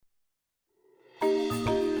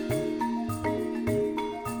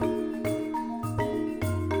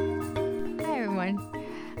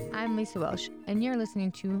Lisa Welsh, and you're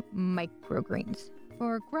listening to Microgreens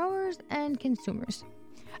for growers and consumers.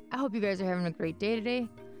 I hope you guys are having a great day today.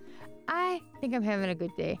 I think I'm having a good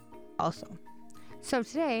day also. So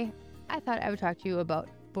today, I thought I would talk to you about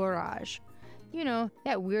borage. You know,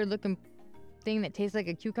 that weird looking thing that tastes like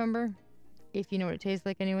a cucumber. If you know what it tastes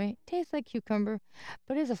like anyway. It tastes like cucumber,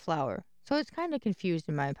 but is a flower. So it's kind of confused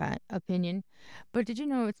in my opinion. But did you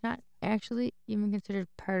know it's not actually even considered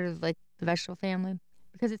part of like the vegetable family?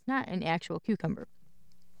 Because it's not an actual cucumber.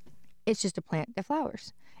 It's just a plant that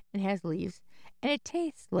flowers and has leaves, and it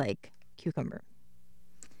tastes like cucumber.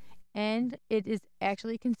 And it is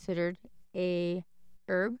actually considered a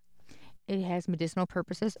herb. It has medicinal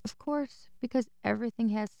purposes, of course, because everything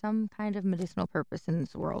has some kind of medicinal purpose in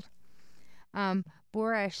this world.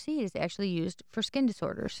 Borage seed is actually used for skin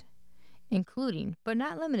disorders, including, but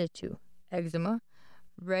not limited to, eczema,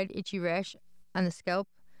 red itchy rash on the scalp,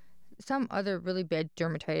 some other really bad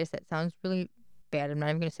dermatitis. That sounds really bad. I'm not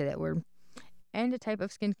even going to say that word. And a type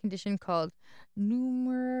of skin condition called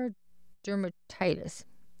pneumodermatitis.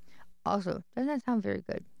 Also, doesn't that sound very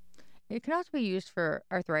good? It can also be used for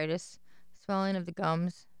arthritis, swelling of the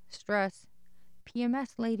gums, stress,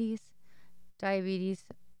 PMS ladies, diabetes,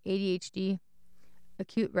 ADHD,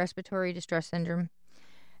 acute respiratory distress syndrome,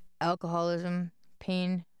 alcoholism,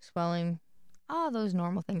 pain, swelling, all those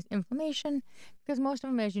normal things. Inflammation, because most of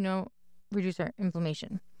them, as you know, reduce our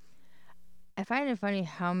inflammation. I find it funny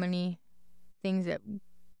how many things that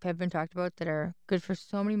have been talked about that are good for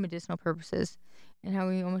so many medicinal purposes and how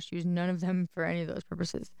we almost use none of them for any of those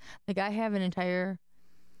purposes. Like I have an entire,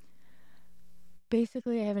 I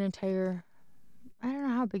don't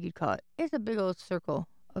know how big you'd call it. It's a big old circle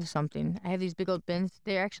of something. I have these big old bins.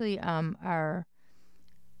 They actually are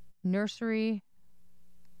nursery,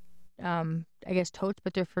 I guess totes,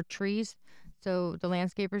 but they're for trees. So the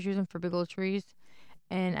landscapers use them for big old trees.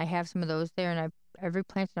 And I have some of those there, and I've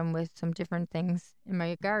replanted them with some different things in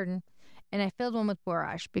my garden. And I filled one with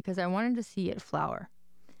borage because I wanted to see it flower.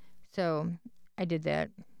 So I did that.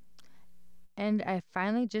 And I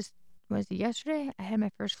finally yesterday? I had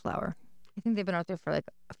my first flower. I think they've been out there for like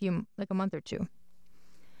a month or two.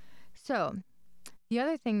 So the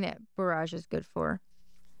other thing that borage is good for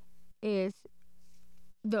is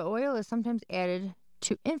the oil is sometimes added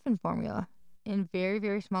to infant formula in very,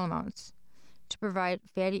 very small amounts to provide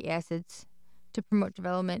fatty acids to promote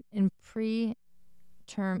development in preterm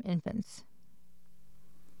infants.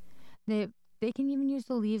 They can even use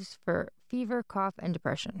the leaves for fever, cough, and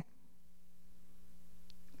depression.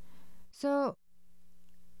 So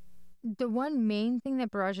the one main thing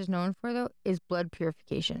that borage is known for, though, is blood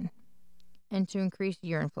purification and to increase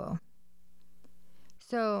urine flow.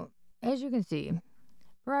 So, as you can see,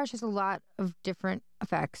 borage has a lot of different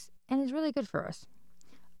effects and is really good for us.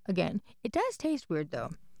 Again, it does taste weird, though.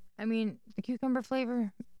 I mean, the cucumber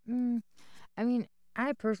flavor,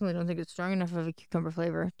 I personally don't think it's strong enough of a cucumber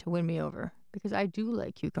flavor to win me over because I do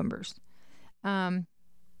like cucumbers.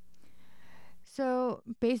 So,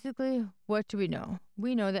 basically, what do we know?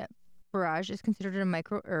 We know that borage is considered a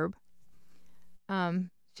microherb,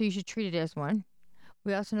 so you should treat it as one.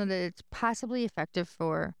 We also know that it's possibly effective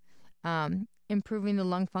for improving the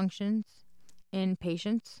lung functions in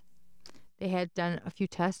patients. They had done a few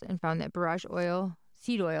tests and found that borage oil,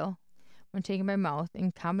 seed oil, when taken by mouth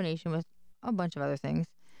in combination with a bunch of other things,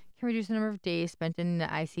 can reduce the number of days spent in the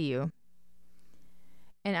ICU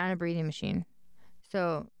and on a breathing machine.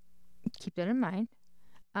 So keep that in mind.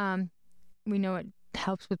 We know it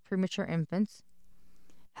helps with premature infants,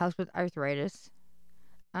 helps with arthritis.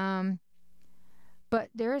 But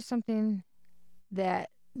there is something that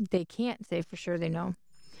they can't say for sure they know.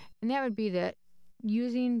 And that would be that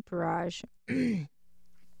using borage,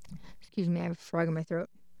 excuse me, I have a frog in my throat.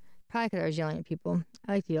 Probably because I was yelling at people.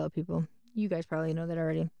 I like to yell at people. You guys probably know that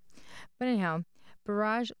already. But anyhow,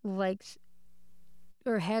 borage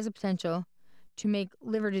has a potential to make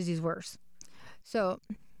liver disease worse. So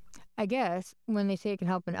I guess when they say it can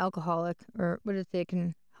help an alcoholic, or what did it say, it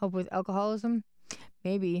can help with alcoholism,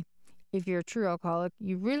 maybe if you're a true alcoholic,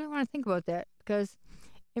 you really want to think about that because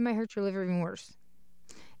it might hurt your liver even worse.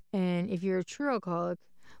 And if you're a true alcoholic,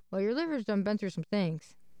 well, your liver's been through some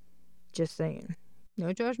things. Just saying.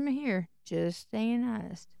 No judgment here. Just staying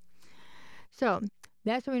honest. So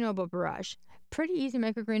that's what we know about borage. Pretty easy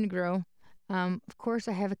microgreen to grow. Of course,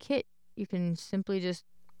 I have a kit. You can simply just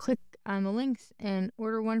click on the links and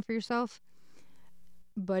order one for yourself.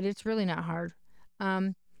 But it's really not hard.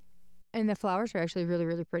 And the flowers are actually really,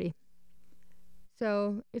 really pretty.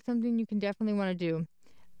 So it's something you can definitely want to do.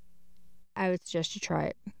 I would suggest you try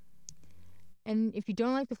it. And if you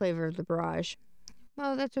don't like the flavor of the borage,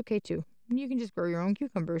 well, that's okay too. You can just grow your own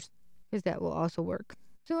cucumbers. because that will also work.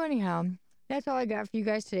 So anyhow, that's all I got for you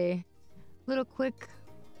guys today. Little quick,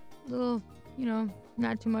 not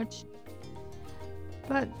too much.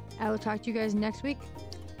 But I will talk to you guys next week,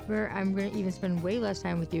 where I'm going to even spend way less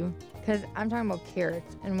time with you, because I'm talking about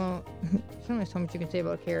carrots. And well, there's only so much you can say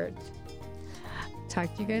about carrots.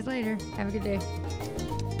 Talk to you guys later. Have a good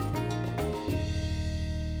day.